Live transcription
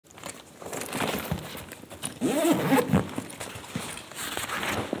Hello,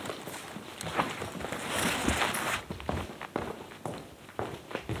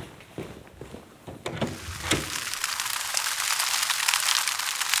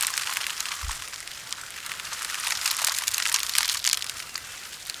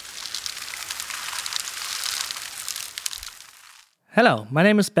 my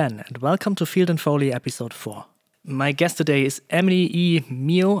name is Ben, and welcome to Field and Foley episode 4. My guest today is Emily E.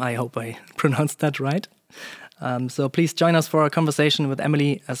 Mio. I hope I pronounced that right. So please join us for a conversation with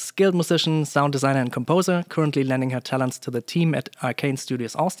Emily, a skilled musician, sound designer, and composer, currently lending her talents to the team at Arcane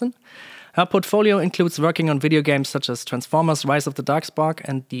Studios Austin. Her portfolio includes working on video games such as Transformers: Rise of the Darkspark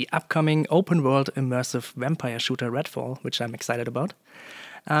and the upcoming open-world immersive vampire shooter Redfall, which I'm excited about.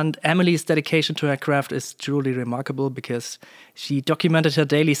 And Emily's dedication to her craft is truly remarkable because she documented her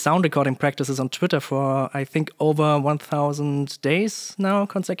daily sound recording practices on Twitter for, I think, over 1,000 days now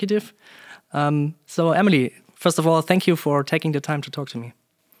consecutive. So Emily, first of all, thank you for taking the time to talk to me.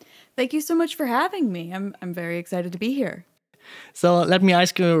 Thank you so much for having me. I'm very excited to be here. So let me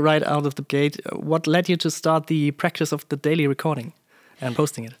ask you right out of the gate, what led you to start the practice of the daily recording and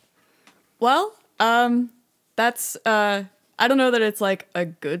posting it? Well, that's... I don't know that it's like a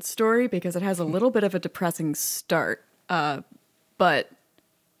good story because it has a little bit of a depressing start. But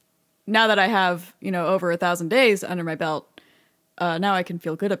now that I have, over 1,000 days under my belt, now I can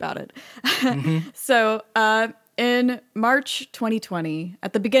feel good about it. Mm-hmm. So in March 2020,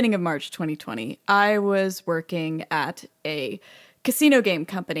 at the beginning of March 2020, I was working at a casino game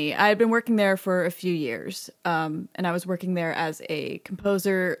company. I had been working there for a few years, and I was working there as a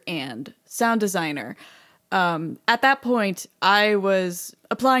composer and sound designer. At that point, I was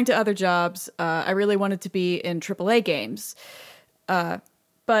applying to other jobs. I really wanted to be in AAA games.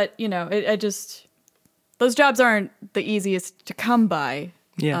 But, those jobs aren't the easiest to come by.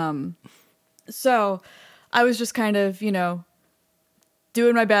 Yeah. So I was just kind of,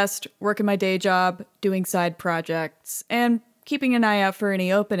 doing my best, working my day job, doing side projects, and keeping an eye out for any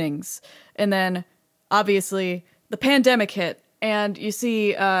openings. And then, obviously, the pandemic hit, and you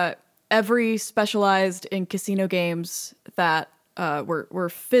see... every specialized in casino games that were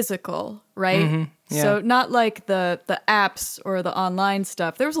physical, right? Mm-hmm. Yeah. So not like the apps or the online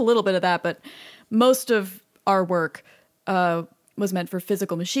stuff. There was a little bit of that, but most of our work was meant for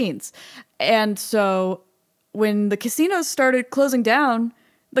physical machines. And so when the casinos started closing down,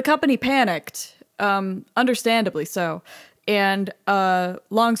 the company panicked, understandably so. And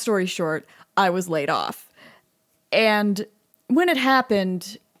long story short, I was laid off. And when it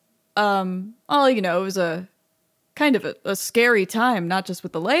happened... it was a kind of a scary time, not just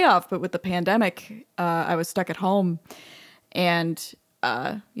with the layoff, but with the pandemic. I was stuck at home and,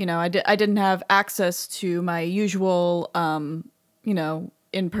 I didn't have access to my usual,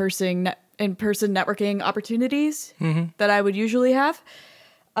 in-person networking opportunities that I would usually have.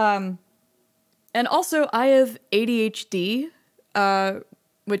 And also I have ADHD,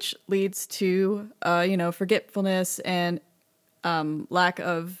 which leads to, forgetfulness and, lack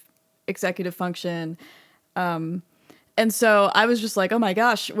of executive function. And so I was just like, oh my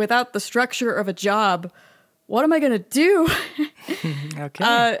gosh, without the structure of a job, what am I going to do?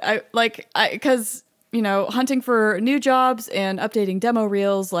 Okay. Because, hunting for new jobs and updating demo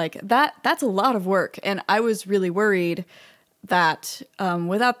reels, like that's a lot of work. And I was really worried that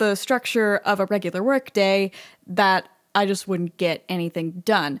without the structure of a regular work day, that I just wouldn't get anything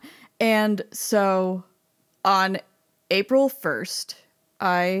done. And so on April 1st,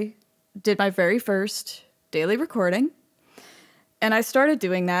 I did my very first daily recording. And I started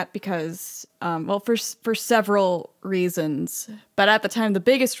doing that because, for several reasons. But at the time, the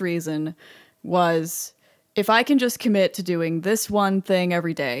biggest reason was if I can just commit to doing this one thing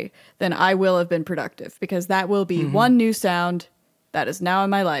every day, then I will have been productive because that will be one new sound that is now in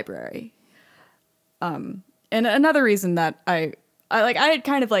my library. And another reason that I had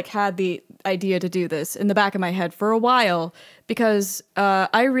kind of had the idea to do this in the back of my head for a while because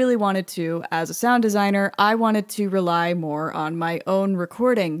I really wanted to, as a sound designer, I wanted to rely more on my own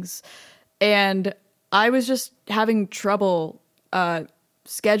recordings. And I was just having trouble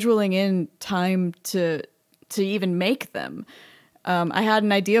scheduling in time to even make them. I had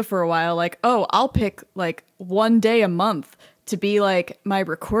an idea for a while, I'll pick one day a month to be my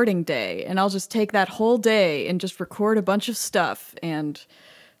recording day, and I'll just take that whole day and just record a bunch of stuff and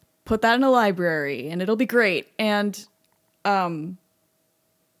put that in a library and it'll be great. And committing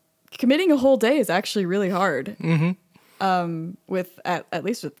a whole day is actually really hard. With at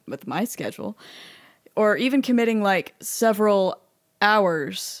least with my schedule, or even committing several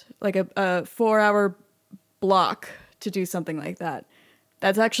hours, a 4-hour block to do something like that.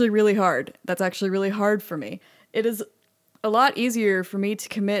 That's actually really hard. That's actually really hard for me. It is a lot easier for me to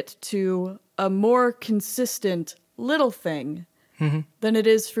commit to a more consistent little thing than it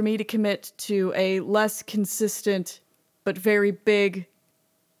is for me to commit to a less consistent but very big,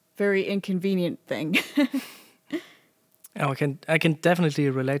 very inconvenient thing. Oh, I can definitely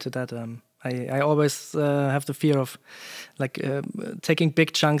relate to that. I always have the fear of like taking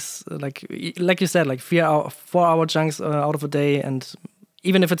big chunks, like you said, like 4 hour chunks out of a day, and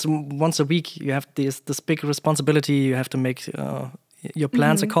even if it's once a week, you have this big responsibility. You have to make your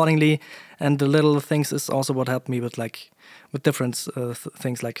plans accordingly, and the little things is also what helped me with different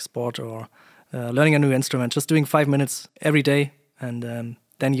things like sport or learning a new instrument. Just doing 5 minutes every day, and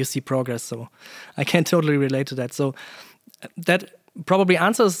then you see progress. So I can totally relate to that. So that probably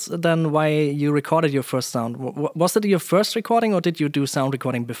answers then why you recorded your first sound. Was it your first recording, or did you do sound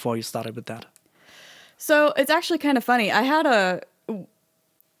recording before you started with that? So it's actually kind of funny. I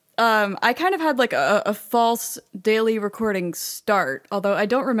kind of had like a false daily recording start, although I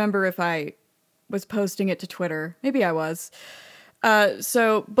don't remember if I was posting it to Twitter. Maybe I was.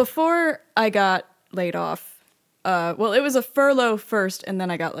 So before I got laid off, well, it was a furlough first, and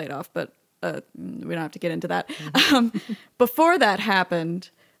then I got laid off, but we don't have to get into that. Before that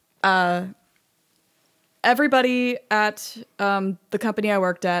happened, everybody at the company I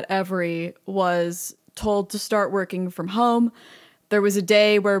worked at, Every, was told to start working from home. There was a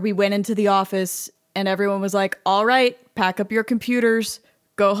day where we went into the office and everyone was like, all right, pack up your computers,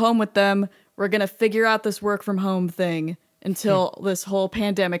 go home with them. We're going to figure out this work from home thing until this whole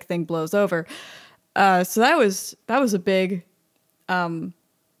pandemic thing blows over. So that was a big...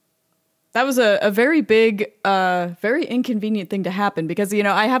 that was a very big, very inconvenient thing to happen because, you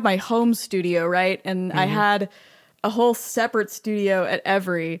know, I have my home studio, right? And I had a whole separate studio at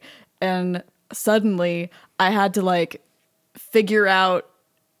Every, and suddenly I had to like figure out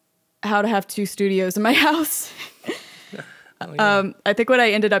how to have 2 studios in my house. Oh, yeah. I think what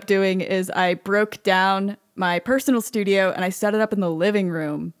I ended up doing is I broke down my personal studio and I set it up in the living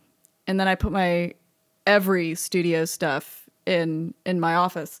room, and then I put my Every studio stuff in my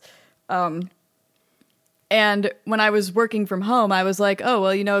office. And when I was working from home, I was like, oh,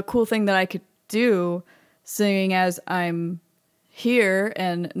 well, you know, a cool thing that I could do, seeing as I'm here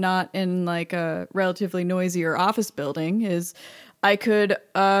and not in like a relatively noisier office building, is I could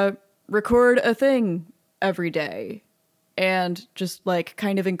record a thing every day and just like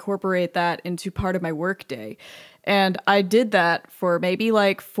kind of incorporate that into part of my work day. And I did that for maybe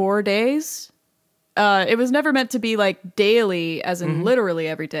like 4 days. It was never meant to be like daily, as in literally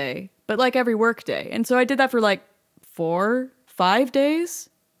every day, but like every work day. And so I did that for like 4, 5 days,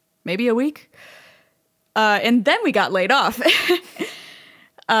 maybe a week. And then we got laid off.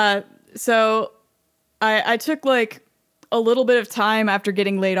 So I took like a little bit of time after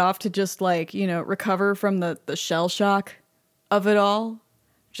getting laid off to just like, you know, recover from the shell shock of it all.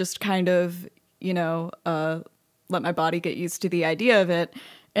 Just kind of, you know, let my body get used to the idea of it.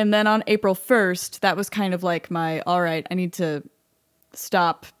 And then on April 1st, that was kind of like my, all right, I need to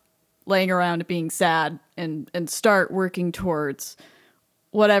stop laying around being sad and start working towards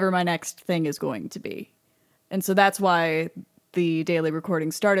whatever my next thing is going to be. And so that's why the daily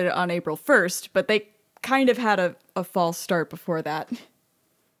recording started on April 1st, but they kind of had a false start before that.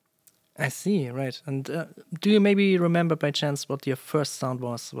 I see, right. And do you maybe remember by chance what your first sound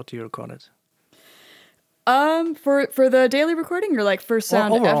was, what you recorded? For the daily recording, or like first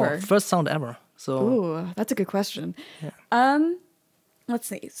sound overall, ever? first sound ever. So, Ooh, that's a good question. yeah. Let's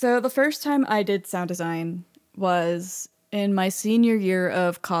see. So the first time I did sound design was in my senior year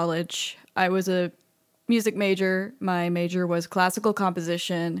of college. I was a music major. My major was classical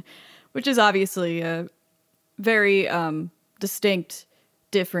composition, which is obviously a very distinct,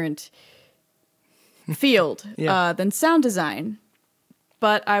 different field Yeah. than sound design.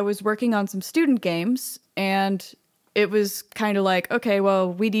 But I was working on some student games, and it was kind of like, okay,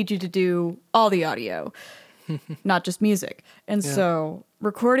 well, we need you to do all the audio, not just music. And so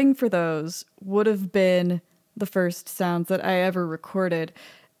recording for those would have been the first sounds that I ever recorded.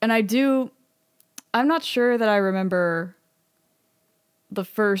 And I'm not sure that I remember the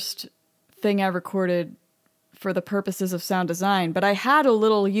first thing I recorded for the purposes of sound design, but I had a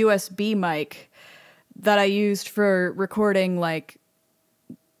little USB mic that I used for recording like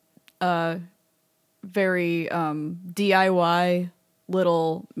very DIY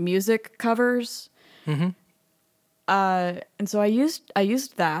little music covers. And so I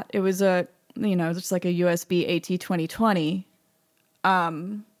used that. It was just like a USB AT2020.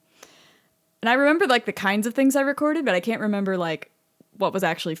 And I remember like the kinds of things I recorded, but I can't remember like what was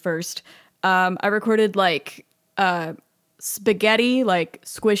actually first. I recorded like spaghetti, like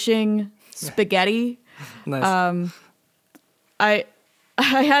squishing spaghetti. Nice. I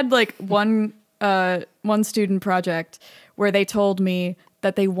had like one student project where they told me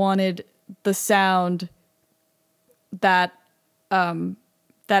that they wanted the sound that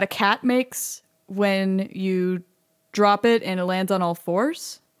that a cat makes when you drop it and it lands on all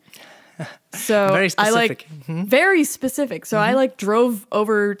fours. So Very specific. very specific. So I like drove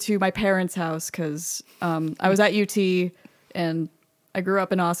over to my parents' house because I was at UT and I grew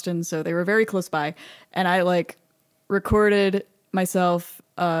up in Austin, so they were very close by. And I like recorded myself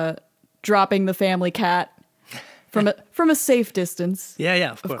dropping the family cat from a safe distance.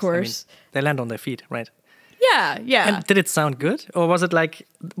 Yeah, of course. I mean, they land on their feet, right? Yeah. And did it sound good? Or was it like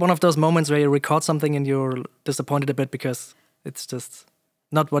one of those moments where you record something and you're disappointed a bit because it's just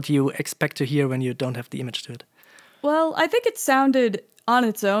not what you expect to hear when you don't have the image to it? Well, I think it sounded on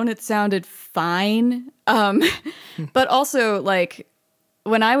its own, it sounded fine. But also, like,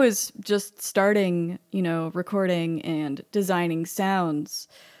 when I was just starting, recording and designing sounds,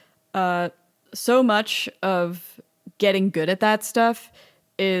 so much of getting good at that stuff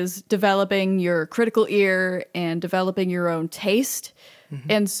is developing your critical ear and developing your own taste.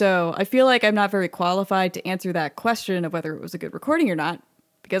 And so I feel like I'm not very qualified to answer that question of whether it was a good recording or not,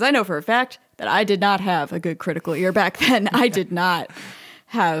 because I know for a fact that I did not have a good critical ear back then. I did not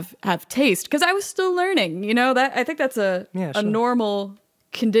have taste because I was still learning. That I think that's a normal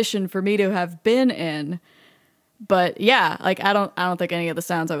condition for me to have been in. But yeah, like I don't think any of the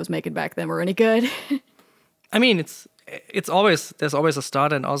sounds I was making back then were any good. I mean, there's always a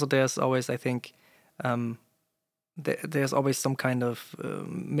start, and also there's always, I think, there's always some kind of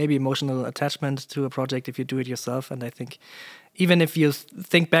maybe emotional attachment to a project if you do it yourself. And I think even if you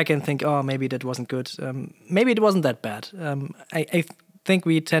think back and think, oh, maybe that wasn't good, maybe it wasn't that bad. I think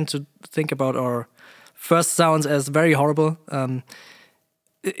we tend to think about our first sounds as very horrible.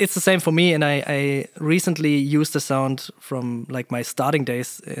 It's the same for me, and I recently used the sound from like my starting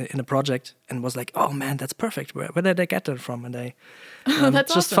days in a project and was like, oh man, that's perfect. Where did I get that from? And I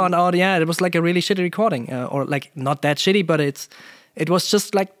That's just awesome. found out, it was like a really shitty recording, or like not that shitty, but it was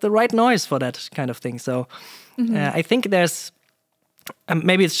just like the right noise for that kind of thing. So I think there's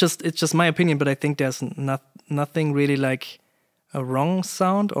maybe it's just my opinion, but I think there's nothing really like a wrong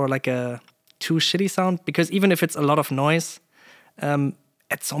sound or like a too shitty sound, because even if it's a lot of noise,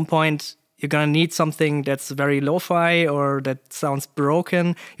 at some point you're gonna need something that's very lo-fi or that sounds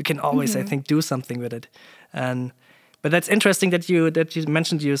broken. You can always, I think, do something with it. But that's interesting that you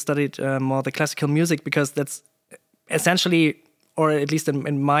mentioned you studied more the classical music, because that's essentially, or at least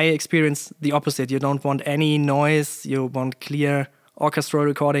in my experience, the opposite. You don't want any noise. You want clear orchestral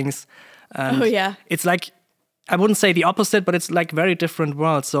recordings. And Oh, yeah. it's like, I wouldn't say the opposite, but it's like very different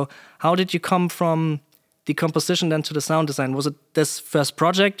worlds. So how did you come from the composition then to the sound design? Was it this first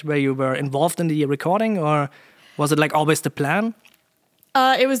project where you were involved in the recording, or was it like always the plan?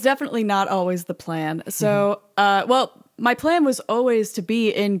 It was definitely not always the plan. So, well, my plan was always to be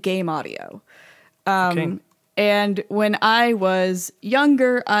in game audio. Okay. And when I was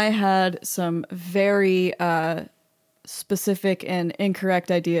younger, I had some very specific and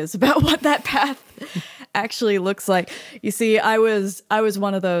incorrect ideas about what that path actually looks like. You see, I was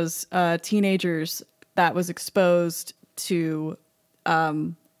one of those teenagers that was exposed to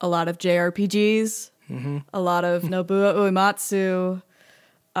a lot of JRPGs, a lot of Nobuo Uematsu,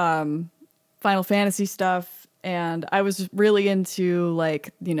 Final Fantasy stuff, and I was really into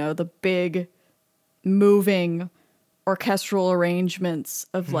like, the big moving orchestral arrangements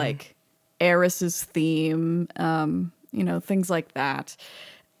of like Eris's theme, things like that.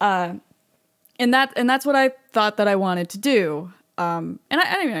 And that's what I thought that I wanted to do. And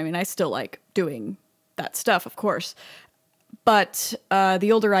I still like doing that stuff, of course. But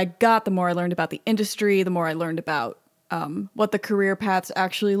the older I got, the more I learned about the industry, the more I learned about what the career paths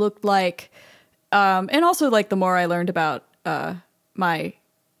actually looked like. And also like the more I learned about my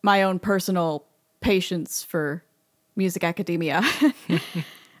own personal patience for music academia,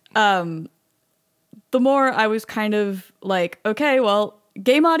 the more I was kind of like, okay, well,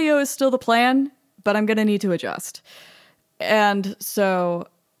 game audio is still the plan, but I'm going to need to adjust. And so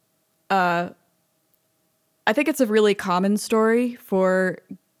I think it's a really common story for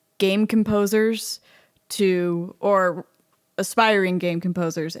game composers or aspiring game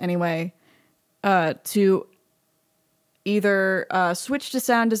composers anyway, to either switch to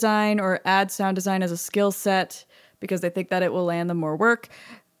sound design or add sound design as a skill set because they think that it will land them more work.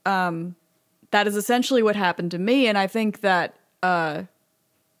 That is essentially what happened to me, and I think that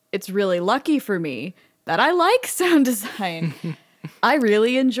it's really lucky for me that I like sound design. I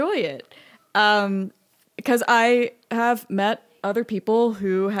really enjoy it. because I have met other people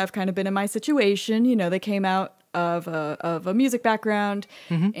who have kind of been in my situation. You know, they came out of a music background,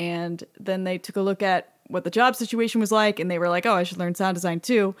 and then they took a look at what the job situation was like, and they were like, oh, I should learn sound design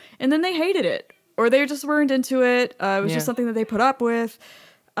too. And then they hated it, or they just weren't into it. It was just something that they put up with,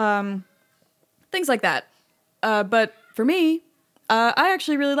 things like that. But for me, I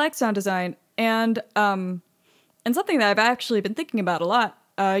actually really like sound design, and something that I've actually been thinking about a lot.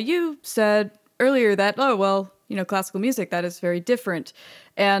 You said earlier that, oh, well, you know, classical music, that is very different.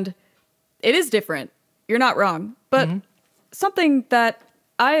 And it is different. You're not wrong. But something that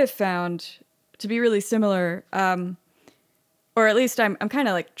I have found to be really similar, or at least I'm kind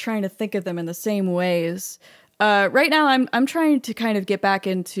of like trying to think of them in the same ways. Right now, I'm trying to kind of get back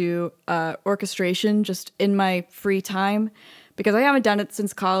into orchestration just in my free time, because I haven't done it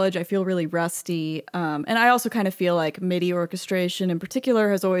since college. I feel really rusty. And I also kind of feel like MIDI orchestration in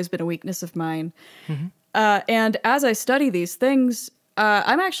particular has always been a weakness of mine. And as I study these things,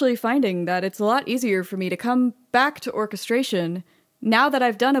 I'm actually finding that it's a lot easier for me to come back to orchestration now that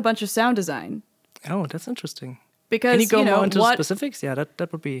I've done a bunch of sound design. Oh, that's interesting. Because, can you go more into what specifics? Yeah,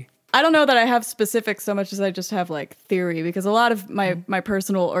 that would be... I don't know that I have specifics so much as I just have like theory, because a lot of my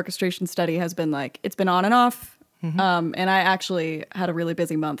personal orchestration study has been like, it's been on and off. And I actually had a really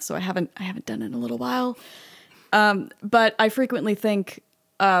busy month, so I haven't done it in a little while. But I frequently think,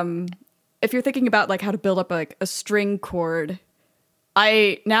 if you're thinking about like how to build up like a string chord,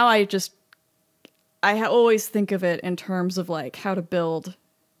 I always think of it in terms of like how to build,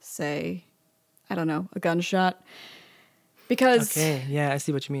 say, I don't know, a gunshot. Because okay, yeah, I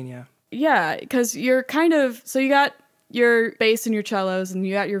see what you mean, yeah. Yeah, because you're kind of, so you got your bass and your cellos, and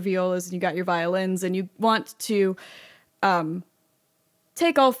you got your violas, and you got your violins, and you want to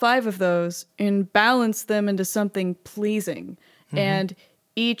take all 5 of those and balance them into something pleasing. And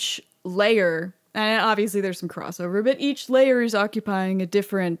each layer, and obviously there's some crossover, but each layer is occupying a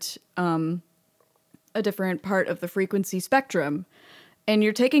different part of the frequency spectrum. And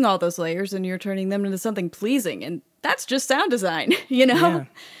you're taking all those layers and you're turning them into something pleasing. And that's just sound design, you know? Yeah.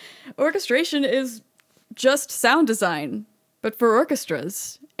 Orchestration is just sound design, but for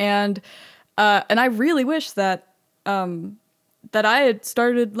orchestras. And I really wish that that I had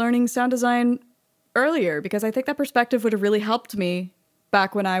started learning sound design earlier, because I think that perspective would have really helped me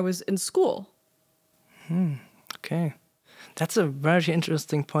back when I was in school. Okay. That's a very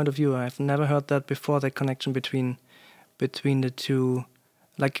interesting point of view. I've never heard that before, the connection between the two.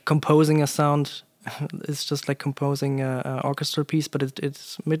 Like composing a sound is just like composing an orchestral piece, but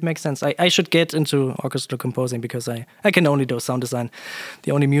it makes sense. I should get into orchestral composing, because I can only do sound design.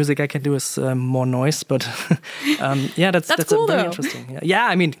 The only music I can do is more noise, but yeah, that's cool, very though. interesting. Yeah,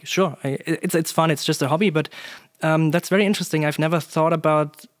 I mean, sure, it's fun. It's just a hobby, but that's very interesting. I've never thought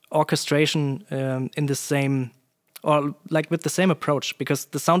about orchestration in the same, or like with the same approach, because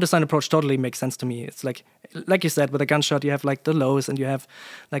the sound design approach totally makes sense to me. It's like you said, with a gunshot, you have like the lows, and you have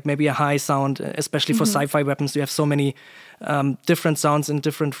like maybe a high sound, especially for sci-fi weapons. You have so many different sounds in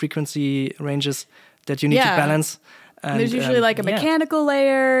different frequency ranges that you need to balance. And there's usually like a mechanical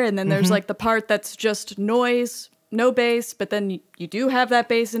layer, and then there's like the part that's just noise, no bass, but then you do have that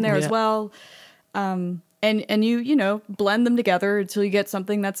bass in there as well. And you know, blend them together until you get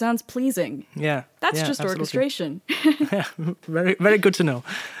something that sounds pleasing. Yeah. That's just absolutely. orchestration. Yeah, very, very good to know.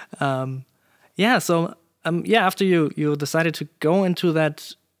 So after you decided to go into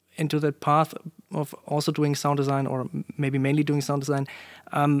that path of also doing sound design, or maybe mainly doing sound design,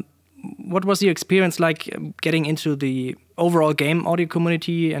 what was your experience like getting into the overall game audio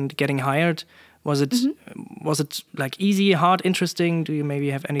community and getting hired? Was it like easy, hard, interesting? Do you maybe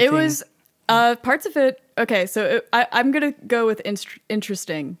have anything? It was parts of it. Okay, so I'm gonna go with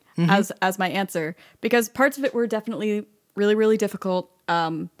interesting as my answer, because parts of it were definitely really, really difficult.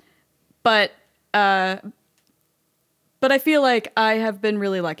 But I feel like I have been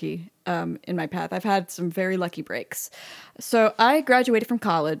really lucky in my path. I've had some very lucky breaks. So I graduated from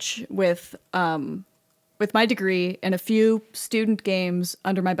college with my degree and a few student games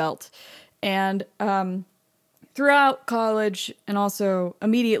under my belt. And throughout college, and also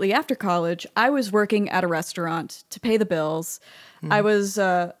immediately after college, I was working at a restaurant to pay the bills.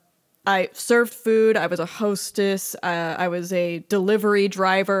 I served food. I was a hostess. I was a delivery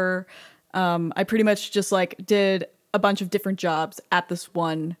driver. I pretty much just like did a bunch of different jobs at this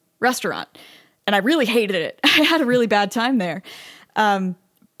one restaurant, and I really hated it. I had a really bad time there.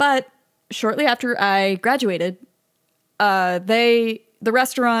 But shortly after I graduated, the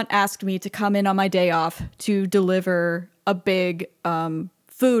restaurant asked me to come in on my day off to deliver a big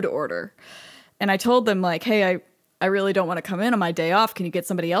food order. And I told them, like, hey, I really don't want to come in on my day off. Can you get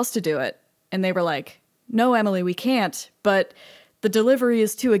somebody else to do it? And they were like, no, Emily, we can't. But the delivery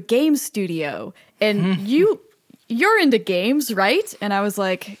is to a game studio, and you're into games, right? And I was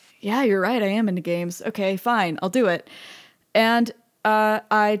like, yeah, you're right. I am into games. Okay, fine. I'll do it. And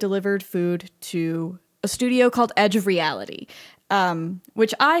I delivered food to a studio called Edge of Reality,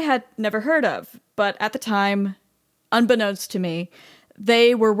 which I had never heard of. But at the time, unbeknownst to me,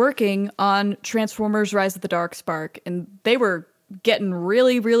 they were working on Transformers Rise of the Darkspark, and they were getting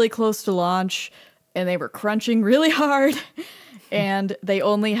really, really close to launch, and they were crunching really hard, and they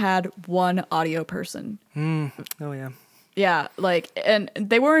only had one audio person. Oh, yeah. Yeah, like, and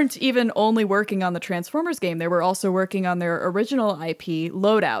they weren't even only working on the Transformers game. They were also working on their original IP,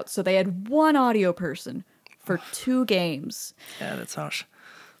 Loadout. So they had one audio person for 2 games. Yeah, that's harsh.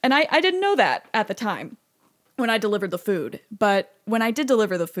 And I didn't know that at the time when I delivered the food. But when I did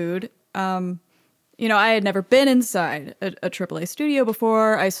deliver the food, you know, I had never been inside a AAA studio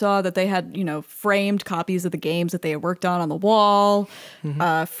before. I saw that they had, you know, framed copies of the games that they had worked on the wall,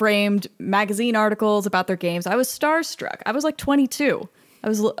 framed magazine articles about their games. I was starstruck. I was like 22.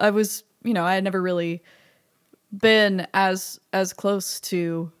 I was, you know, I had never really been as close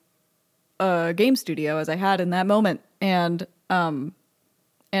to a game studio as I had in that moment. And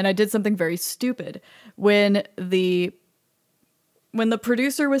I did something very stupid. When the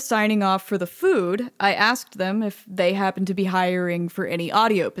producer was signing off for the food, I asked them if they happened to be hiring for any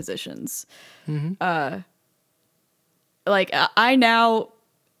audio positions. I now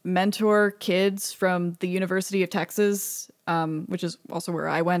mentor kids from the University of Texas, which is also where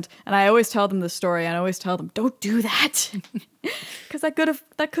I went, and I always tell them this story, and I always tell them, don't do that, because that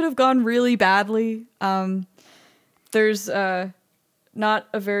could have gone really badly. There's not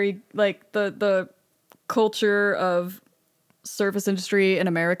a very, like, the culture of service industry in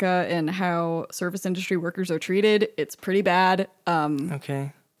America and how service industry workers are treated, it's pretty bad.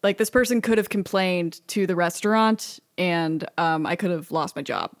 Okay. Like, this person could have complained to the restaurant, and I could have lost my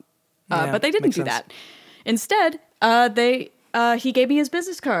job. But they didn't do that. Instead, he gave me his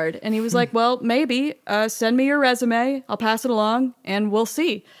business card, and he was like, well, maybe send me your resume. I'll pass it along, and we'll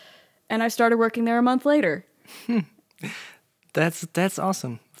see. And I started working there a month later. That's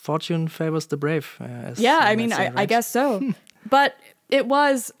awesome. Fortune favors the brave. I guess so. But it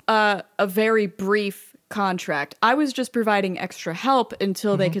was a very brief contract. I was just providing extra help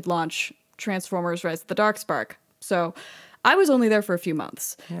until they could launch Transformers Rise of the Darkspark. So I was only there for a few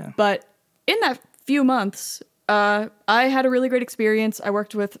months. Yeah. But in that few months, I had a really great experience. I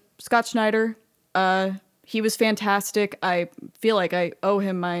worked with Scott Schneider. He was fantastic. I feel like I owe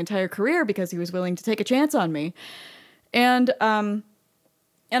him my entire career because he was willing to take a chance on me. And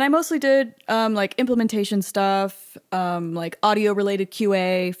I mostly did like implementation stuff, like audio related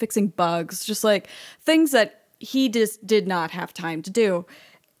QA, fixing bugs, just like things that he just did not have time to do.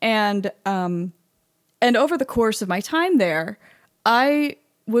 And over the course of my time there, I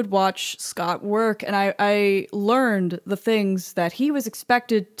would watch Scott work, and I learned the things that he was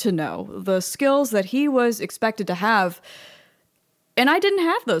expected to know, the skills that he was expected to have. And I didn't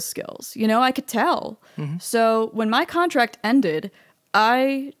have those skills, you know, I could tell. So when my contract ended,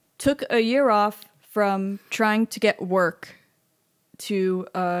 I took a year off from trying to get work to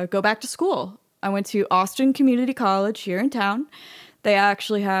go back to school. I went to Austin Community College here in town. They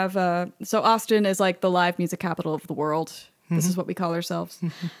actually have, so Austin is like the live music capital of the world. This is what we call ourselves.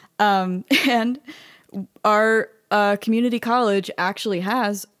 And our community college actually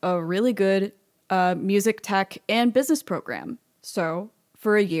has a really good music tech and business program. So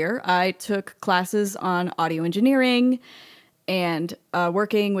for a year, I took classes on audio engineering and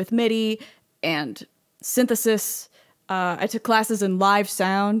working with MIDI and synthesis. I took classes in live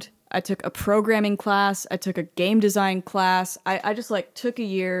sound. I took a programming class. I took a game design class. I just like took a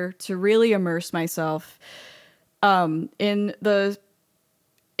year to really immerse myself in the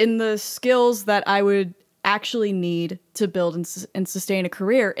skills that I would actually need to build and sustain a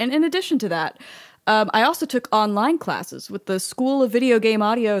career. And in addition to that, I also took online classes with the School of Video Game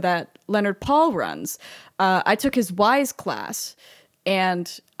Audio that Leonard Paul runs. I took his WISE class,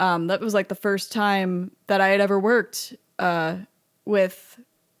 and that was like the first time that I had ever worked with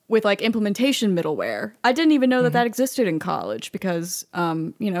like implementation middleware. I didn't even know that existed in college because,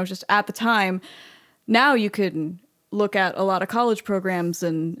 just at the time, now you can look at a lot of college programs,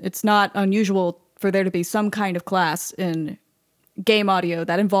 and it's not unusual for there to be some kind of class in game audio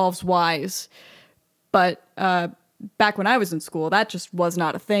that involves WISE. But back when I was in school, that just was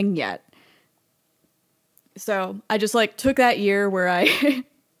not a thing yet. So I just like took that year where I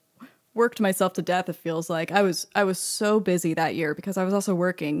worked myself to death. It feels like I was so busy that year because I was also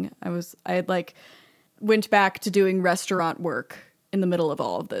working. I had like went back to doing restaurant work in the middle of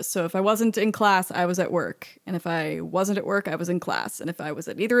all of this. So if I wasn't in class, I was at work. And if I wasn't at work, I was in class. And if I was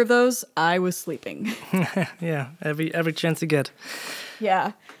at either of those, I was sleeping. Yeah, every chance you get.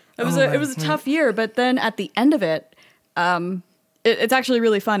 Yeah. It was a tough year, but then at the end of it, it's actually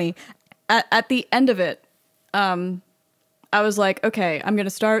really funny. At the end of it, I was like, okay, I'm going to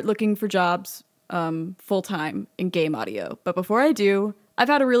start looking for jobs full time in game audio. But before I do, I've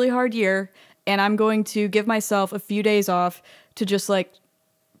had a really hard year, and I'm going to give myself a few days off to just like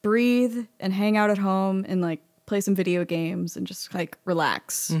breathe and hang out at home and like play some video games and just like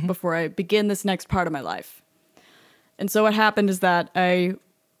relax before I begin this next part of my life. And so what happened is that I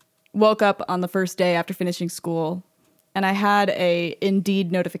woke up on the first day after finishing school, and I had a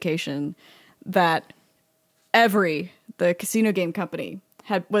Indeed notification that the casino game company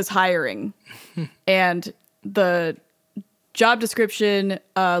was hiring, and the job description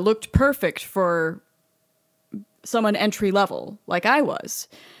looked perfect for someone entry level like I was.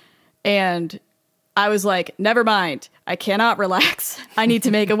 And I was like, never mind, I cannot relax. I need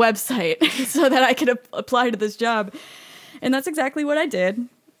to make a website so that I can apply to this job. And that's exactly what I did.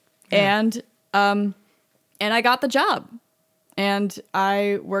 Yeah. And I got the job. And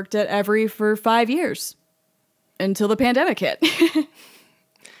I worked at Every for 5 years until the pandemic hit.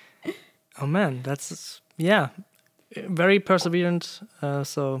 Oh man, that's very perseverant.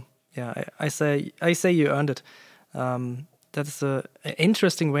 So yeah, I say you earned it. That's an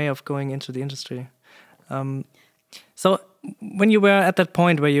interesting way of going into the industry. So when you were at that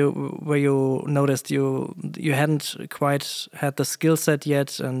point where you noticed you hadn't quite had the skill set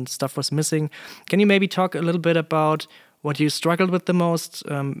yet and stuff was missing, can you maybe talk a little bit about what you struggled with the most,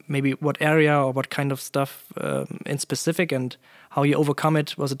 maybe what area or what kind of stuff in specific, and how you overcome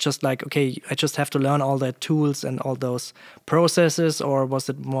it? Was it just like, okay, I just have to learn all the tools and all those processes, or was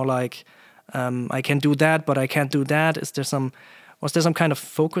it more like, I can do that, but I can't do that? Was there some kind of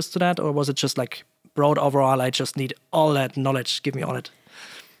focus to that, or was it just like broad overall, I just need all that knowledge, give me all it?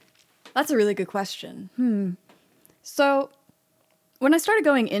 That's a really good question. So when I started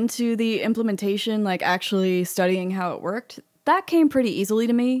going into the implementation, like actually studying how it worked, that came pretty easily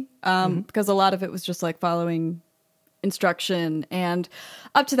to me because a lot of it was just like following instruction. And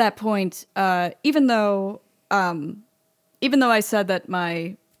up to that point, even though I said that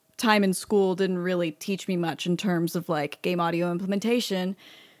my time in school didn't really teach me much in terms of like game audio implementation,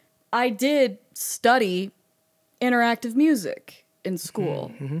 I did study interactive music in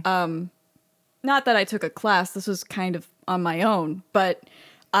school. Not that I took a class, this was kind of on my own, but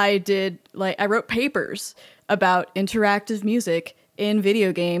I wrote papers about interactive music in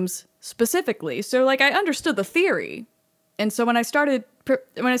video games specifically. So like I understood the theory. And so when I started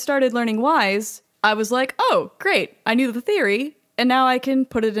learning Wwise, I was like, oh, great, I knew the theory, and now I can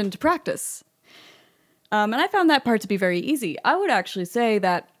put it into practice. And I found that part to be very easy. I would actually say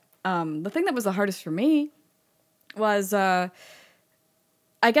that the thing that was the hardest for me was,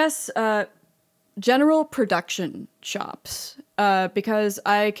 general production shops. Because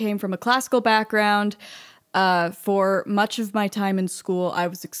I came from a classical background, for much of my time in school, I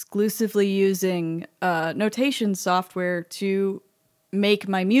was exclusively using notation software to make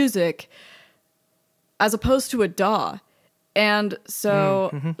my music as opposed to a DAW. And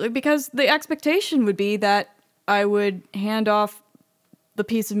so, because the expectation would be that I would hand off the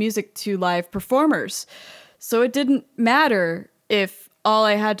piece of music to live performers. So it didn't matter if all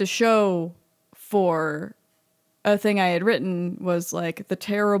I had to show for a thing I had written was like the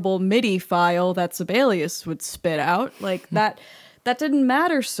terrible MIDI file that Sibelius would spit out. Like that didn't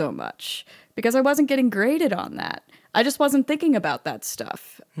matter so much because I wasn't getting graded on that. I just wasn't thinking about that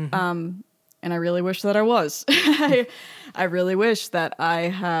stuff. And I really wish that I was. I really wish that I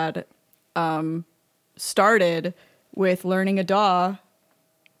had started with learning a DAW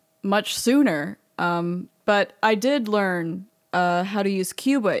much sooner. But I did learn how to use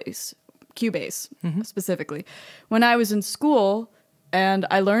Cubase specifically when I was in school, and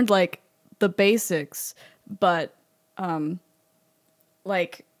I learned like the basics, but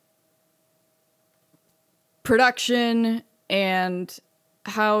like production and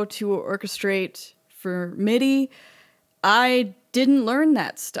how to orchestrate for MIDI, I didn't learn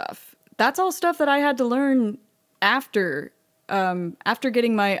that stuff. That's all stuff that I had to learn after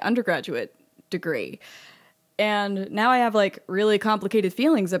getting my undergraduate degree. And now I have like really complicated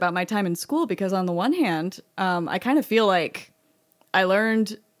feelings about my time in school because on the one hand, I kind of feel like I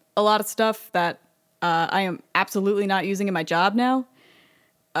learned a lot of stuff that I am absolutely not using in my job now.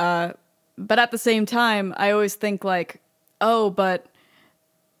 But at the same time, I always think like, oh, but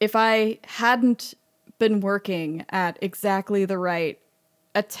if I hadn't been working at exactly the right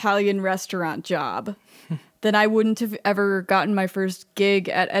Italian restaurant job, then I wouldn't have ever gotten my first gig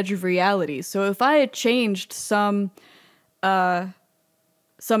at Edge of Reality. So if I had changed some aspect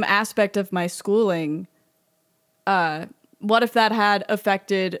of my schooling, what if that had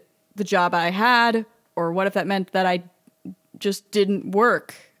affected the job I had, or what if that meant that I just didn't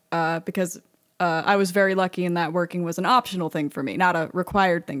work because I was very lucky in that working was an optional thing for me, not a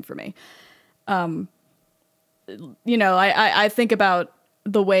required thing for me. I think about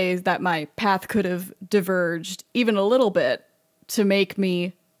the ways that my path could have diverged even a little bit to make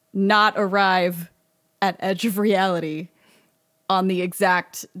me not arrive at Edge of Reality on the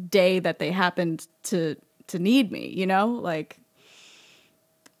exact day that they happened to need me, like.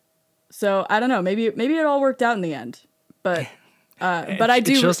 So I don't know. Maybe it all worked out in the end, but I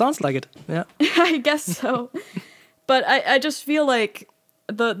do. It sure sounds like it. Yeah, I guess so. But I just feel like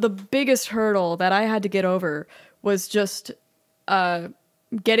the biggest hurdle that I had to get over was just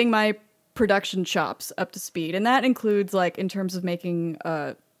getting my production chops up to speed, and that includes like in terms of making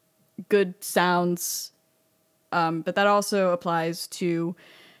good sounds, but that also applies to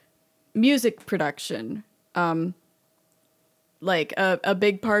music production. Like a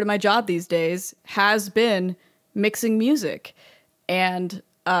big part of my job these days has been mixing music, and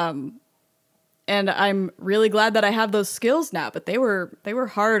I'm really glad that I have those skills now, but they were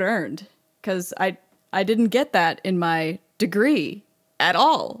hard earned because I didn't get that in my degree at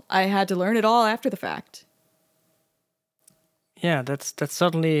all. I had to learn it all after the fact. Yeah, that's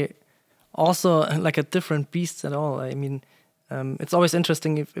certainly also like a different beast at all. I mean, it's always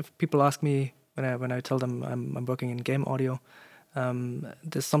interesting if people ask me when I tell them I'm working in game audio.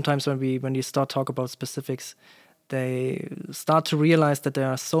 There's sometimes when you start talk about specifics, they start to realize that there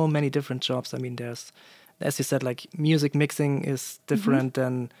are so many different jobs. I mean, there's, as you said, like music mixing is different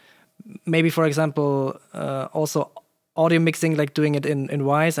than maybe, for example, also audio mixing, like doing it in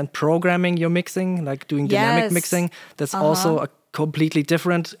Wise, and programming your mixing, like doing dynamic mixing. That's also a completely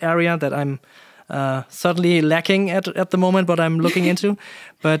different area that I'm certainly lacking at the moment, but I'm looking into.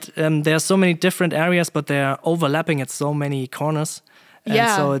 But there are so many different areas, but they are overlapping at so many corners. And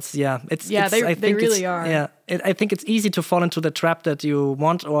so they really are. Yeah, I think it's easy to fall into the trap that you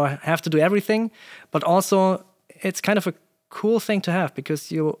want or have to do everything, but also it's kind of a cool thing to have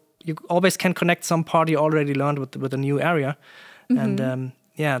because you always can connect some part you already learned with a new area, and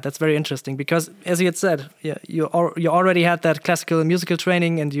that's very interesting because, as you had said, you already had that classical musical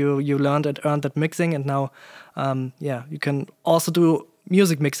training and you learned and earned that mixing, and now you can also do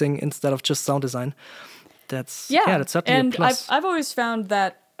music mixing instead of just sound design. That's certainly a plus. I've always found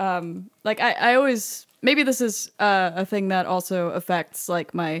that I always, maybe this is a thing that also affects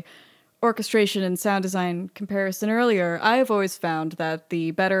like my orchestration and sound design comparison earlier. I've always found that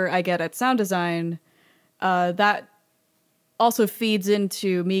the better I get at sound design, that also feeds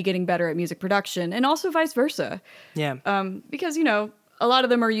into me getting better at music production, and also vice versa. Yeah. Because a lot of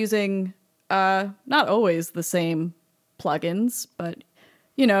them are using not always the same plugins, but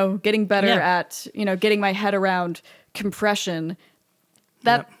getting better at, getting my head around compression,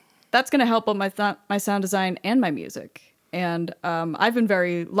 that's going to help on my sound design and my music. And I've been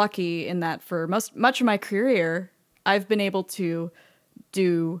very lucky in that for much of my career, I've been able to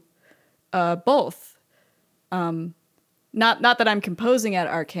do both. Not that I'm composing at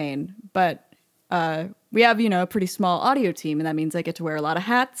Arcane, but we have, a pretty small audio team, and that means I get to wear a lot of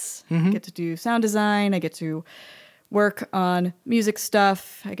hats. I get to do sound design. I get to work on music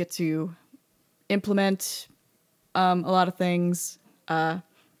stuff. I get to implement a lot of things. So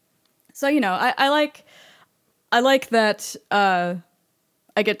I like that I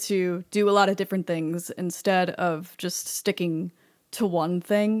get to do a lot of different things instead of just sticking to one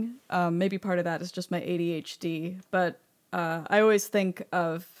thing. Maybe part of that is just my ADHD, but I always think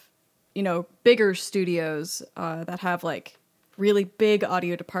of bigger studios that have like really big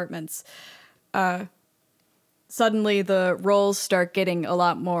audio departments. Suddenly the roles start getting a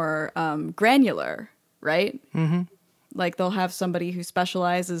lot more granular, right? Mm-hmm. Like they'll have somebody who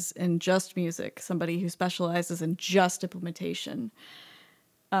specializes in just music, somebody who specializes in just implementation.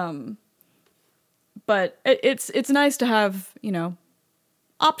 But it's nice to have,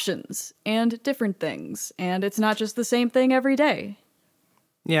 options and different things, and it's not just the same thing every day.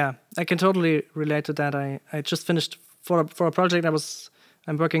 Yeah, I can totally relate to that. I just finished for a project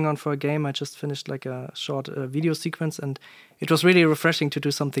I'm working on for a game. I just finished like a short video sequence, and it was really refreshing to do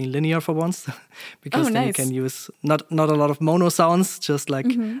something linear for once, because then you can use not a lot of mono sounds, just like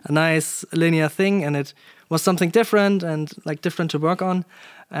a nice linear thing, and it was something different and like different to work on.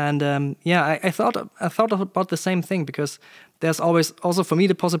 And I thought about the same thing, because there's always also for me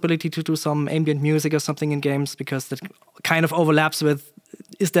the possibility to do some ambient music or something in games, because that kind of overlaps with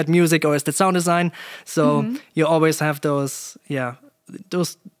is that music or is that sound design? So you always have those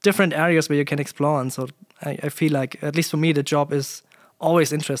different areas where you can explore. And so I feel like, at least for me, the job is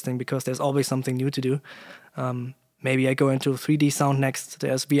always interesting because there's always something new to do. Maybe I go into 3D sound next.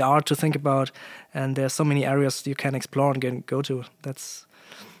 There's VR to think about, and there's so many areas you can explore and go to. That's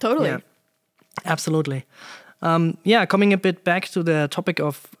Totally. yeah, absolutely. Coming a bit back to the topic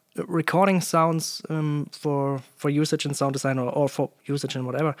of recording sounds for usage in sound design or for usage in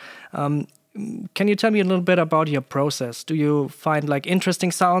whatever. Can you tell me a little bit about your process? Do you find like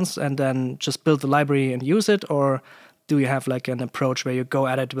interesting sounds and then just build the library and use it, or do you have like an approach where you go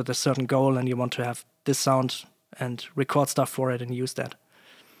at it with a certain goal and you want to have this sound and record stuff for it and use that?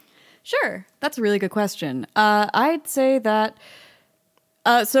 Sure. That's a really good question. I'd say that,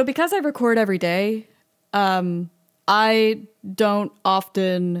 so because I record every day, I don't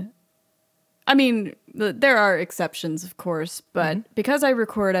often, I mean, there are exceptions, of course, but because I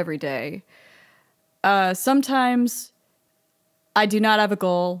record every day, sometimes I do not have a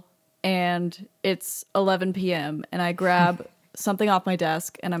goal and it's 11 p.m. and I grab something off my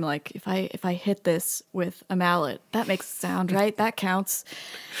desk and I'm like, if I hit this with a mallet, that makes a sound, right? That counts.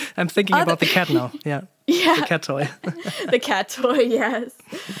 I'm thinking about the cat now. Yeah. Yeah. The cat toy. The cat toy, yes.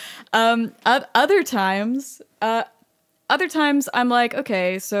 Other times I'm like,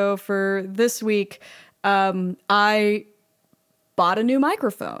 okay, so for this week, I bought a new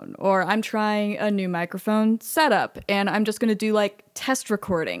microphone, or I'm trying a new microphone setup, and I'm just going to do like test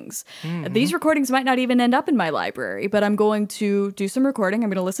recordings. These recordings might not even end up in my library, but I'm going to do some recording. I'm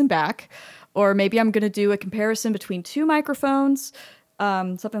going to listen back, or maybe I'm going to do a comparison between two microphones,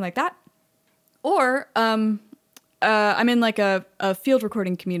 something like that. Or I'm in like a field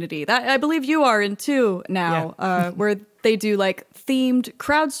recording community that I believe you are in too now, where they do like themed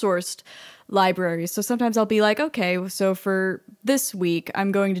crowdsourced libraries. So sometimes I'll be like, okay, so for this week,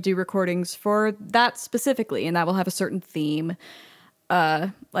 I'm going to do recordings for that specifically, and that will have a certain theme,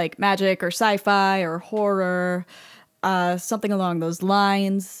 like magic or sci-fi or horror, something along those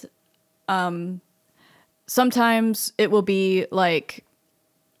lines. Sometimes it will be like,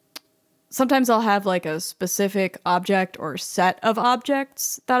 sometimes I'll have like a specific object or set of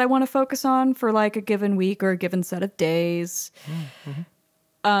objects that I want to focus on for like a given week or a given set of days.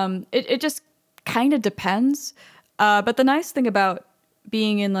 It just kind of depends. But the nice thing about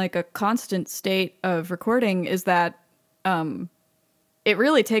being in like a constant state of recording is that it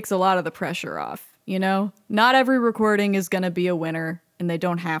really takes a lot of the pressure off, you know? Not every recording is going to be a winner, and they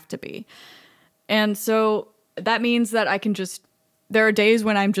don't have to be. And so that means that I can just, there are days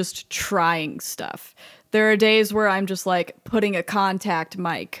when I'm just trying stuff. There are days where I'm just like putting a contact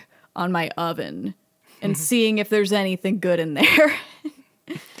mic on my oven and seeing if there's anything good in there.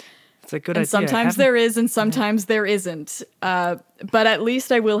 It's a good and idea. Sometimes there is and sometimes there isn't. But at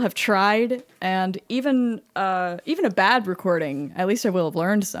least I will have tried. And even a bad recording, at least I will have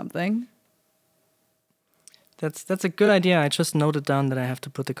learned something. That's a good idea. I just noted down that I have to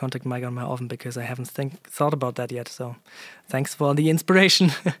put the contact mic on my oven because I haven't thought about that yet. So thanks for the inspiration.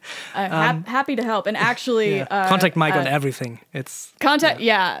 Happy to help. And actually... contact mic on everything. It's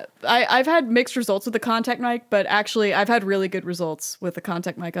I've had mixed results with the contact mic, but actually I've had really good results with the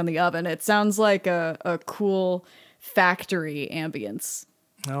contact mic on the oven. It sounds like a cool factory ambience.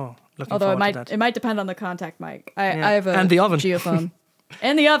 Oh, looking Although forward to that. it might depend on the contact mic. I have a and the oven. geophone.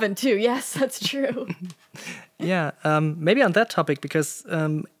 And the oven too. Yes, that's true. Maybe on that topic, because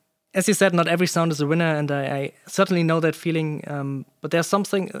as you said, not every sound is a winner, and I certainly know that feeling. But there's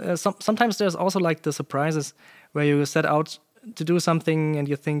something. Sometimes there's also like the surprises where you set out to do something and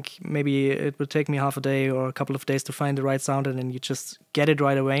you think maybe it will take me half a day or a couple of days to find the right sound, and then you just get it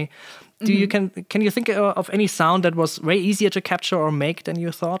right away. Can you think of any sound that was way easier to capture or make than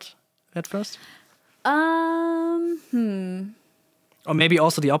you thought at first? Or maybe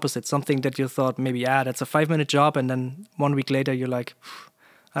also the opposite, something that you thought maybe, that's a 5-minute job, and then 1 week later you're like,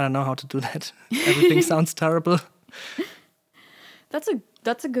 I don't know how to do that. Everything sounds terrible. That's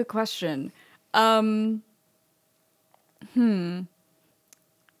a good question. I don't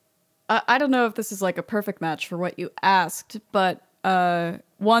know if this is like a perfect match for what you asked, but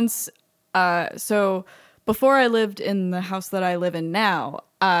so before I lived in the house that I live in now,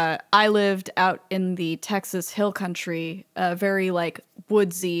 I lived out in the Texas hill country, a very like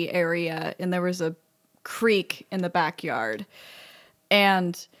woodsy area, and there was a creek in the backyard.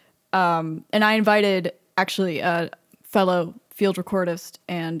 And I invited actually a fellow field recordist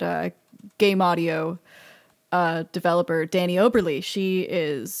and game audio developer, Danny Oberly. She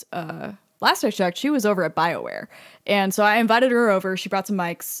is, last I checked, she was over at BioWare. And so I invited her over. She brought some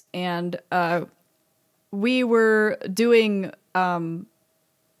mics, and we were doing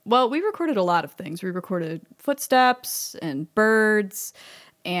Well, we recorded a lot of things. We recorded footsteps and birds,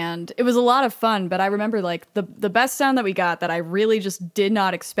 and it was a lot of fun. But I remember like the best sound that we got that I really just did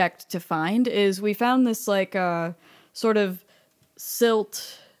not expect to find is we found this like sort of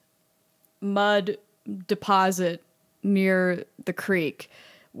silt mud deposit near the creek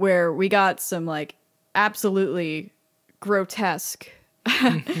where we got some like absolutely grotesque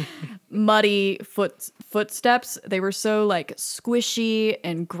muddy footsteps. They were so like squishy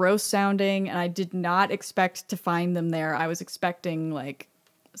and gross sounding, and I did not expect to find them there. I was expecting like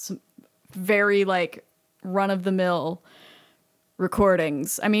some very like run of the mill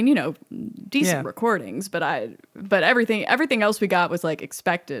recordings. I mean, decent recordings, but everything else we got was like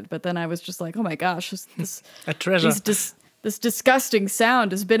expected. But then I was just like, oh my gosh, this a treasure. This disgusting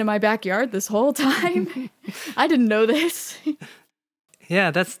sound has been in my backyard this whole time. I didn't know this.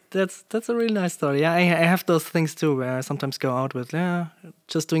 Yeah, that's a really nice story. Yeah, I have those things too, where I sometimes go out with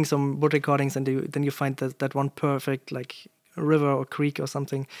just doing some wood recordings, and then you find that one perfect like river or creek or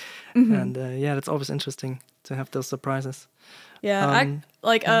something, and that's always interesting to have those surprises. Yeah,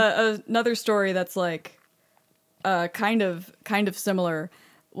 another story that's like kind of similar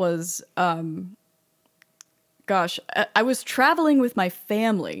was I was traveling with my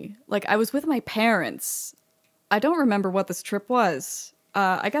family. Like I was with my parents. I don't remember what this trip was.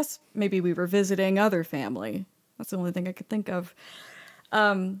 I guess maybe we were visiting other family. That's the only thing I could think of.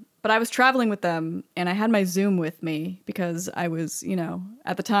 But I was traveling with them, and I had my Zoom with me because I was,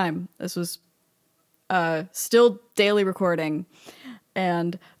 at the time, this was still daily recording.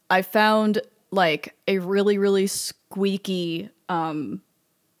 And I found like a really, really squeaky,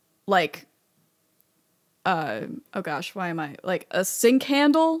 like a sink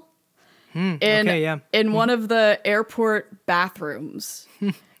handle in one of the airport bathrooms.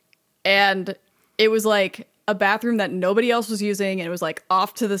 And it was like a bathroom that nobody else was using, and it was like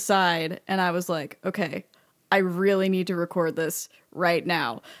off to the side. And I was like, okay, I really need to record this right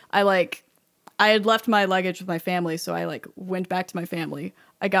now. I had left my luggage with my family, so I like went back to my family.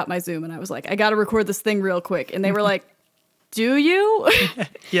 I got my Zoom, and I was like, I got to record this thing real quick. And they were like, do you?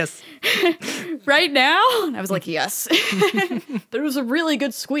 Yes. Right now? And I was like, yes. There was a really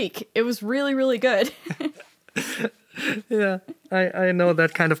good squeak. It was really, really good. Yeah, I know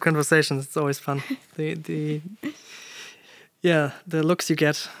that kind of conversations. It's always fun. The looks you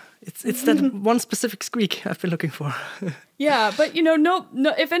get. It's that one specific squeak I've been looking for. Yeah, but no.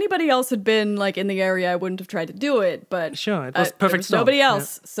 If anybody else had been like in the area, I wouldn't have tried to do it. But sure, it was perfect. Nobody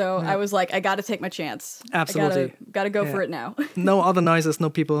else, so I was like, I got to take my chance. Absolutely, got to go for it now. No other noises, no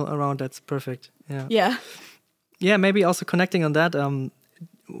people around. That's perfect. Yeah. Yeah. Yeah. Maybe also connecting on that.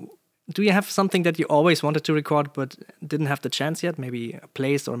 Do you have something that you always wanted to record but didn't have the chance yet? Maybe a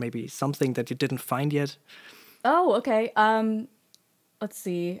place or maybe something that you didn't find yet? Oh, okay. Let's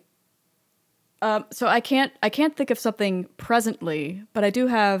see. So I can't think of something presently, but I do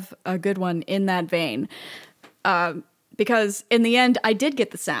have a good one in that vein. Because in the end, I did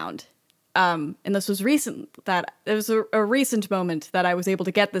get the sound. And this was recent. That it was a recent moment that I was able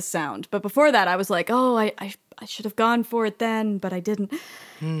to get this sound. But before that, I was like, oh, I should have gone for it then, but I didn't.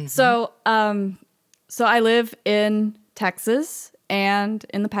 Mm-hmm. So I live in Texas, and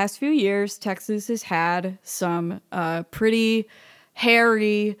in the past few years, Texas has had some pretty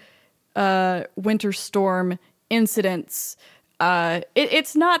hairy winter storm incidents.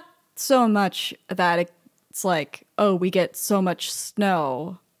 It's not so much that it's like, oh, we get so much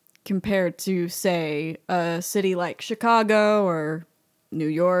snow compared to, say, a city like Chicago or New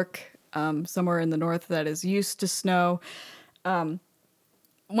York, somewhere in the north that is used to snow.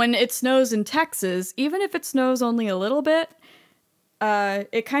 When it snows in Texas, even if it snows only a little bit,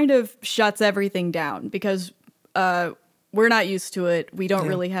 it kind of shuts everything down because we're not used to it. We don't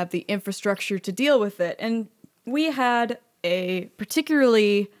really have the infrastructure to deal with it. And we had a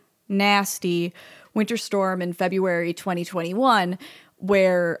particularly nasty winter storm in February 2021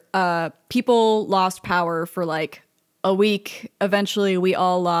 where people lost power for like a week. Eventually, we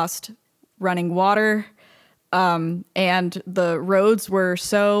all lost running water. And the roads were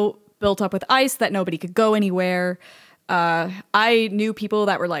so built up with ice that nobody could go anywhere. I knew people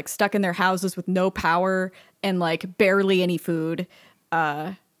that were like stuck in their houses with no power and like barely any food.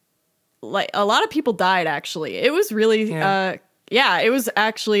 Like a lot of people died, actually. It was really, it was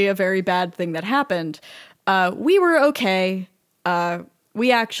actually a very bad thing that happened. We were okay.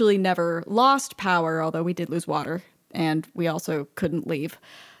 We actually never lost power, although we did lose water, and we also couldn't leave.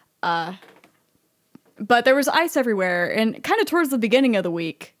 But there was ice everywhere, and kind of towards the beginning of the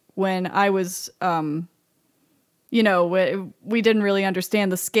week when I was, we didn't really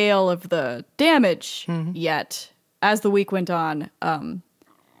understand the scale of the damage yet. As the week went on,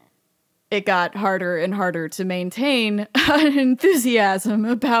 it got harder and harder to maintain an enthusiasm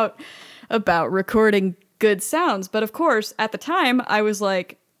about recording good sounds. But of course, at the time, I was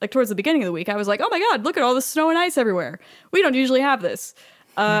like towards the beginning of the week, I was like, oh my God, look at all the snow and ice everywhere. We don't usually have this.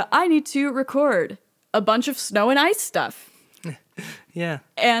 I need to record a bunch of snow and ice stuff. Yeah.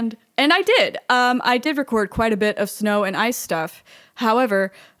 And I did. I did record quite a bit of snow and ice stuff.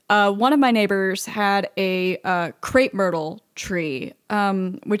 However, one of my neighbors had a crepe myrtle tree,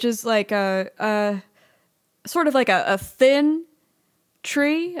 which is like a sort of like a thin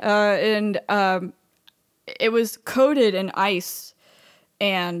tree, and it was coated in ice.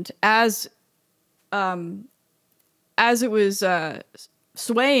 And as it was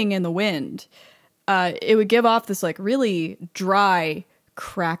swaying in the wind, it would give off this like really dry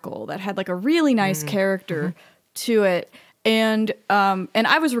crackle that had like a really nice character to it. And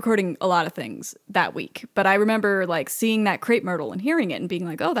I was recording a lot of things that week, but I remember like seeing that crepe myrtle and hearing it and being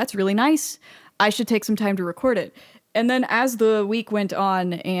like, oh, that's really nice. I should take some time to record it. And then as the week went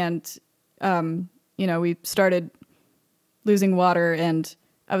on and, we started losing water and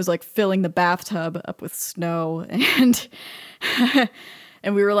I was like filling the bathtub up with snow and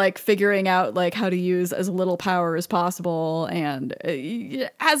and we were like figuring out like how to use as little power as possible. And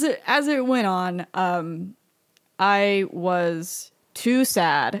as it went on, I was too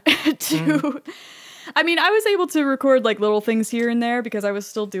sad to. I mean, I was able to record like little things here and there because I was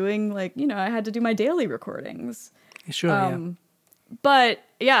still doing like I had to do my daily recordings. Sure. Yeah. But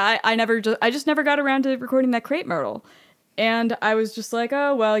yeah, I just never got around to recording that crepe myrtle, and I was just like,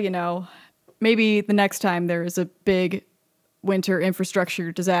 oh well, maybe the next time there is a big winter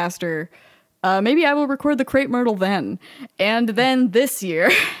infrastructure disaster, maybe I will record the crepe myrtle then. And then this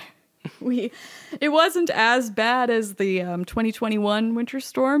year, it wasn't as bad as the 2021 winter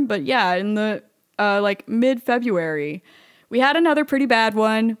storm, but yeah, in the like mid-February, we had another pretty bad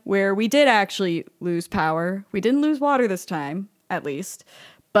one where we did actually lose power. We didn't lose water this time, at least.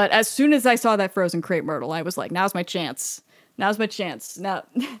 But as soon as I saw that frozen crepe myrtle, I was like, now's my chance. Now.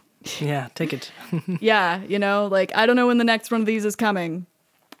 Yeah, take it. Yeah, like I don't know when the next one of these is coming.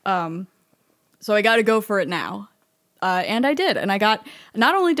 So I got to go for it now. And I did. And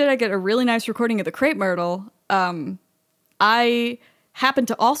not only did I get a really nice recording of the crepe myrtle, I happened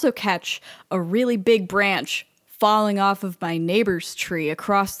to also catch a really big branch falling off of my neighbor's tree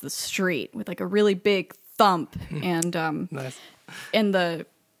across the street with like a really big thump and Nice. and the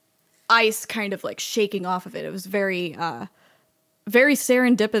ice kind of like shaking off of it. It was very very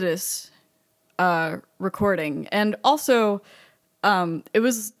serendipitous recording. And also it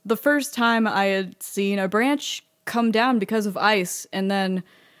was the first time I had seen a branch come down because of ice. And then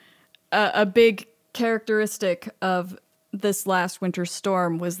a big characteristic of this last winter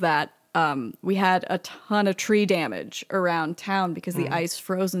storm was that we had a ton of tree damage around town because the ice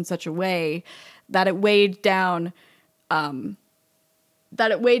froze in such a way that it weighed down the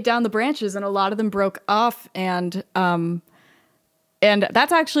branches, and a lot of them broke off. And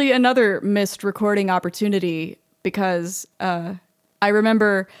that's actually another missed recording opportunity because I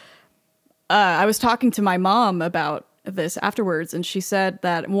remember I was talking to my mom about this afterwards, and she said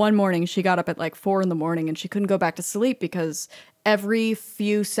that one morning she got up at like 4 a.m. and she couldn't go back to sleep because every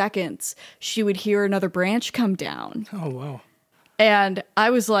few seconds she would hear another branch come down. Oh, wow. And I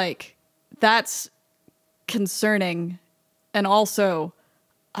was like, that's concerning. And also,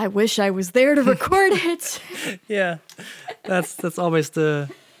 I wish I was there to record it. Yeah, that's always the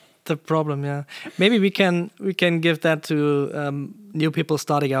problem. Yeah, maybe we can give that to new people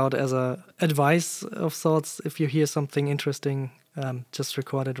starting out as a advice of sorts. If you hear something interesting, just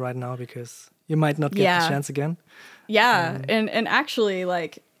record it right now because you might not get the chance again. Yeah, and actually,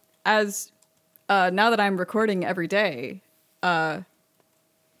 like as now that I'm recording every day, that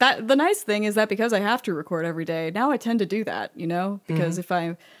the nice thing is that because I have to record every day, now I tend to do that, because if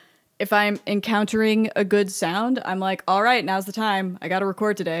I'm encountering a good sound, I'm like, all right, now's the time. I got to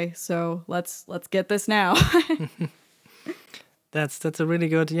record today. So let's get this now. That's a really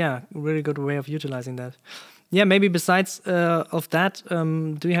good way of utilizing that. Yeah, maybe besides of that,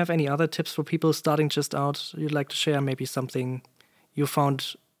 do you have any other tips for people starting just out you'd like to share? Maybe something you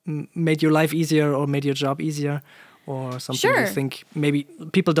found made your life easier or made your job easier, or something you think maybe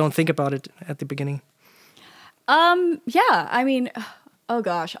people don't think about it at the beginning? Yeah, I mean, oh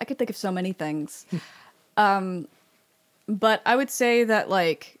gosh, I could think of so many things. But I would say that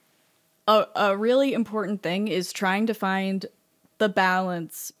like a really important thing is trying to find the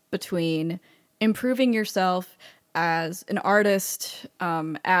balance between improving yourself as an artist,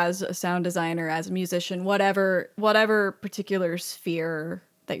 as a sound designer, as a musician, whatever particular sphere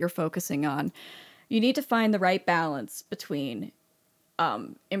that you're focusing on. You need to find the right balance between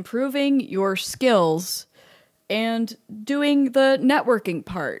improving your skills and doing the networking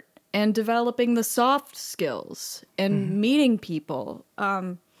part and developing the soft skills and meeting people.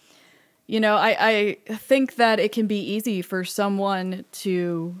 I think that it can be easy for someone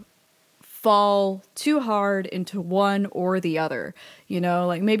to fall too hard into one or the other.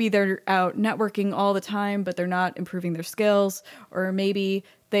 Like maybe they're out networking all the time, but they're not improving their skills. Or maybe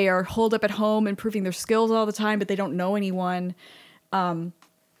they are holed up at home improving their skills all the time, but they don't know anyone. I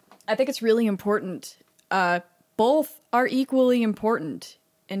think it's really important. Both are equally important,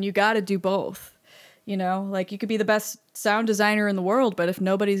 and you got to do both. Like you could be the best sound designer in the world, but if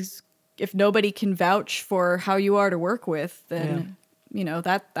nobody can vouch for how you are to work with, then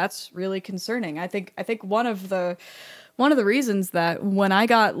that's really concerning. I think one of the reasons that when I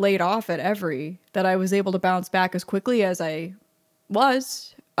got laid off at Every, that I was able to bounce back as quickly as I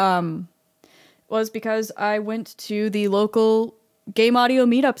was because I went to the local game audio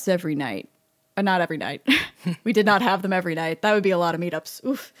meetups every night. Not every night. We did not have them every night. That would be a lot of meetups.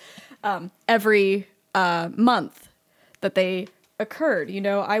 Oof. Every month that they occurred.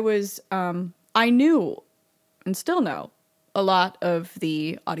 I knew and still know a lot of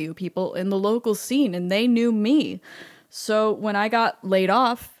the audio people in the local scene, and they knew me. So when I got laid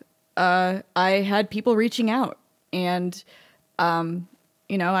off, I had people reaching out, and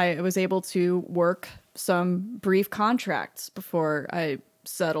I was able to work some brief contracts before I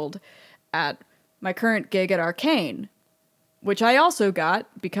settled at my current gig at Arcane, which I also got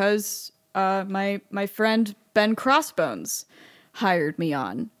because my friend Ben Crossbones hired me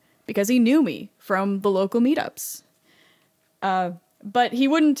on because he knew me from the local meetups. But he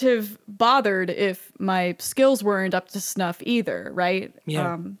wouldn't have bothered if my skills weren't up to snuff either, right?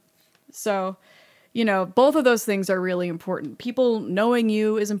 Yeah. So, both of those things are really important. People knowing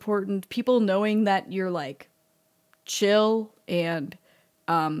you is important. People knowing that you're like chill and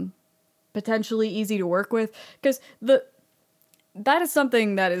potentially easy to work with, because that is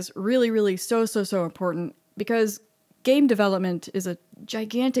something that is really, really so important, because game development is a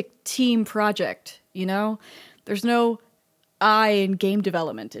gigantic team project. There's no I in game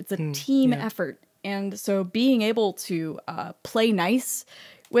development. It's a team effort. And so being able to play nice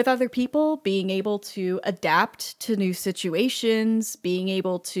with other people, being able to adapt to new situations, being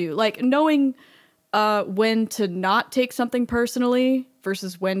able to knowing when to not take something personally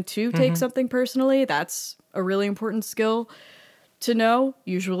versus when to take something personally, that's a really important skill to know.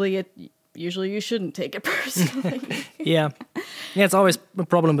 Usually you shouldn't take it personally. Yeah, it's always a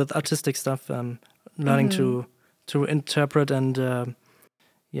problem with artistic stuff, learning to interpret and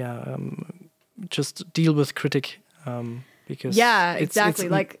just deal with critic, because exactly.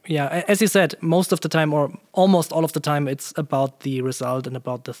 As you said, most of the time or almost all of the time it's about the result and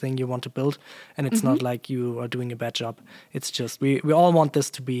about the thing you want to build, and it's not like you are doing a bad job. It's just we all want this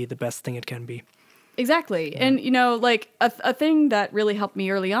to be the best thing it can be. Exactly. Yeah. And a thing that really helped me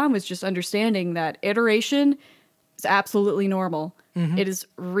early on was just understanding that iteration is absolutely normal. It is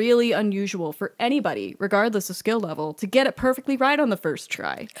really unusual for anybody, regardless of skill level, to get it perfectly right on the first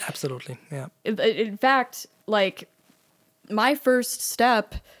try. Absolutely, yeah. In fact, my first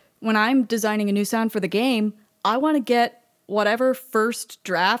step when I'm designing a new sound for the game, I want to get whatever first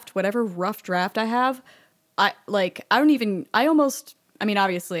draft, whatever rough draft I have. Obviously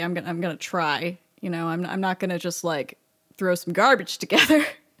I'm gonna try. I'm not gonna just throw some garbage together,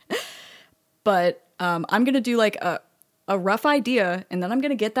 but I'm gonna do a rough idea, and then I'm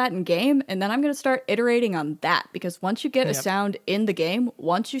going to get that in game, and then I'm going to start iterating on that, because once you get a sound in the game,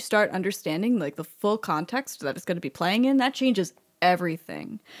 once you start understanding the full context that it's going to be playing in, that changes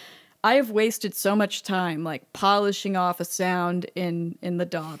everything. I have wasted so much time polishing off a sound in the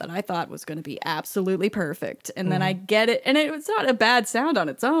DAW that I thought was going to be absolutely perfect, and then I get it, and it's not a bad sound on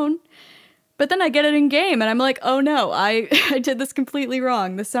its own, but then I get it in game, and I'm like, oh no, I did this completely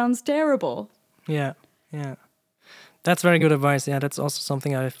wrong. This sounds terrible. Yeah. That's very good advice. Yeah, that's also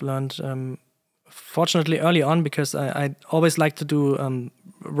something I've learned, fortunately, early on, because I always like to do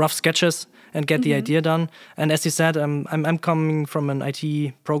rough sketches and get the idea done. And as you said, I'm coming from an IT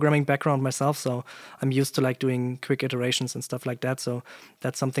programming background myself, so I'm used to doing quick iterations and stuff like that. So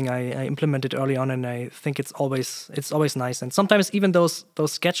that's something I implemented early on, and I think it's always nice. And sometimes even those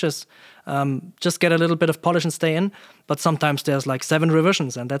sketches just get a little bit of polish and stay in. But sometimes there's 7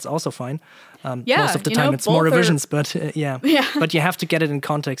 revisions, and that's also fine. Most of the time it's more revisions, but yeah. But you have to get it in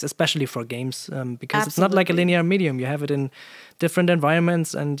context, especially for games, because It's not like a linear medium. You have it in different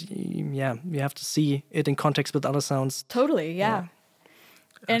environments, and you have to see it in context with other sounds. Totally, yeah.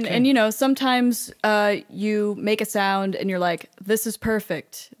 And sometimes you make a sound and you're like, this is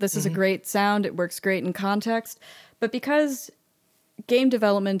perfect. This is a great sound. It works great in context. But because game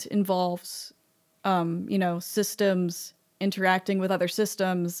development involves, systems interacting with other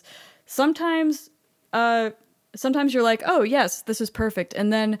systems. Sometimes you're like, oh yes, this is perfect,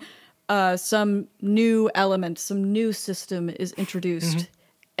 and then some new element, some new system is introduced,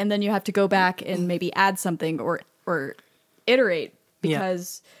 and then you have to go back and maybe add something or iterate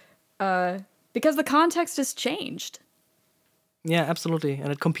because the context has changed. Yeah, absolutely.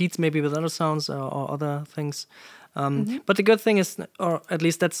 And it competes maybe with other sounds or other things. But the good thing is, or at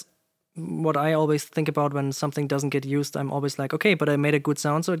least that's what I always think about when something doesn't get used. I'm always like, okay, but I made a good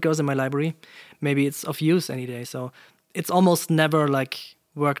sound, so it goes in my library. Maybe it's of use any day. So it's almost never like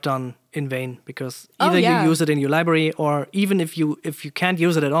work done in vain, because either you use it in your library, or even if you can't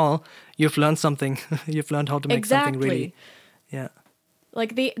use it at all, you've learned something. You've learned how to make something really. Yeah.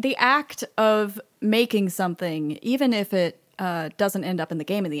 Like the act of making something, even if it doesn't end up in the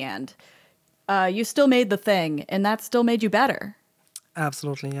game in the end, you still made the thing, and that still made you better.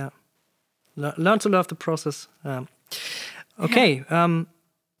 Absolutely, yeah. Learn to love the process. Okay.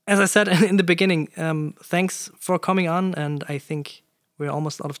 As I said in the beginning, thanks for coming on, and I think we're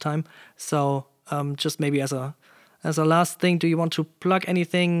almost out of time. So just maybe as a last thing, do you want to plug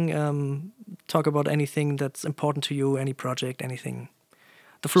anything, talk about anything that's important to you, any project, anything?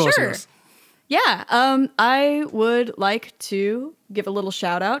 The floor is yours. Yeah, I would like to give a little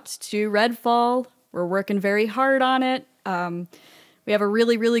shout out to Redfall. We're working very hard on it. We have a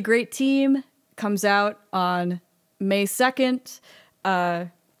really, really great team. Comes out on May 2nd.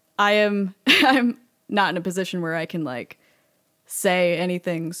 I'm not in a position where I can like say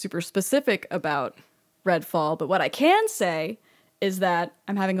anything super specific about Redfall, but what I can say is that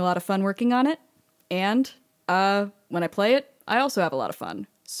I'm having a lot of fun working on it, and when I play it, I also have a lot of fun.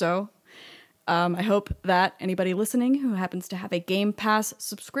 So I hope that anybody listening who happens to have a Game Pass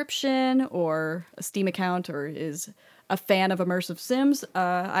subscription or a Steam account or is a fan of immersive sims,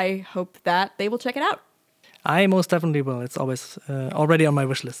 I hope that they will check it out. I most definitely will. It's always already on my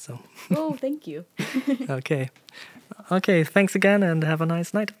wish list. So. Oh, thank you. Okay. Thanks again, and have a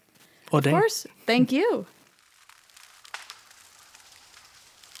nice night or day. Of course. Thank you.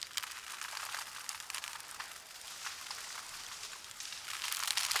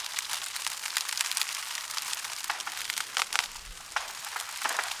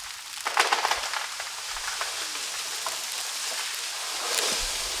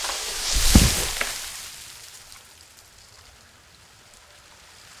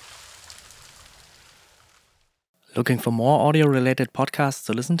 Looking for more audio-related podcasts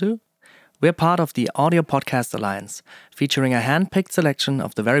to listen to? We're part of the Audio Podcast Alliance, featuring a hand-picked selection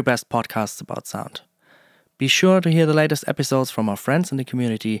of the very best podcasts about sound. Be sure to hear the latest episodes from our friends in the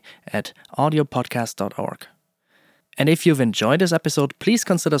community at audiopodcast.org. And if you've enjoyed this episode, please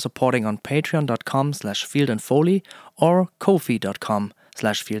consider supporting on patreon.com/fieldandfoley or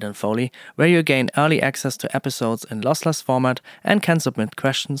ko-fi.com/fieldandfoley, where you gain early access to episodes in lossless format and can submit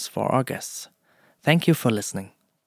questions for our guests. Thank you for listening.